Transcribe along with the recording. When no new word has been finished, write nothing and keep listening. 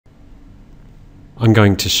I'm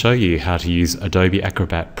going to show you how to use Adobe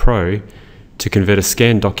Acrobat Pro to convert a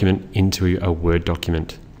scanned document into a Word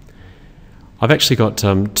document. I've actually got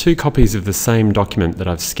two copies of the same document that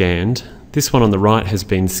I've scanned. This one on the right has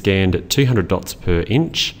been scanned at 200 dots per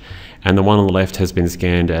inch, and the one on the left has been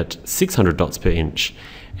scanned at 600 dots per inch.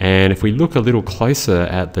 And if we look a little closer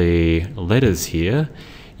at the letters here,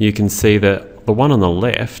 you can see that the one on the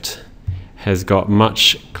left has got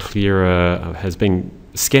much clearer, has been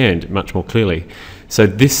scanned much more clearly. So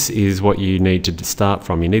this is what you need to start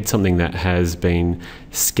from. You need something that has been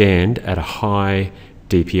scanned at a high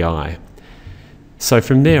DPI. So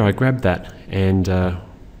from there I grab that and go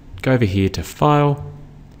over here to File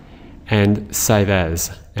and Save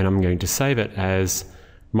As, and I'm going to save it as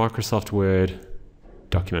Microsoft Word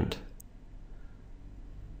document.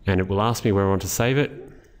 And it will ask me where I want to save it,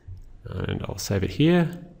 and I'll save it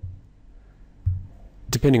here.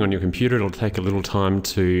 Depending on your computer, it'll take a little time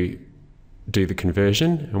to do the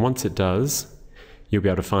conversion, and once it does, you'll be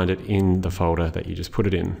able to find it in the folder that you just put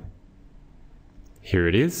it in. Here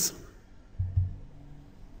it is.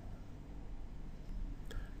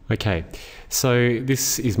 Okay, so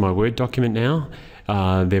this is my Word document now.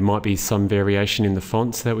 There might be some variation in the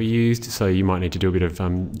fonts that we used, so you might need to do a bit of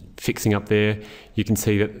fixing up there. You can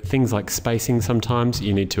see that things like spacing sometimes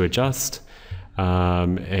you need to adjust,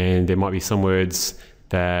 and there might be some words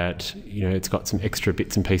that, you know, it's got some extra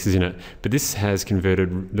bits and pieces in it, but this has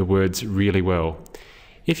converted the words really well.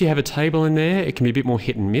 If you have a table in there, it can be a bit more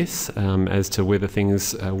hit and miss as to whether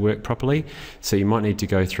things work properly, so you might need to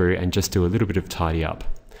go through and just do a little bit of tidy up.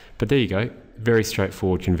 But there you go, very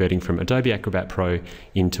straightforward converting from Adobe Acrobat Pro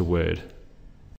into Word.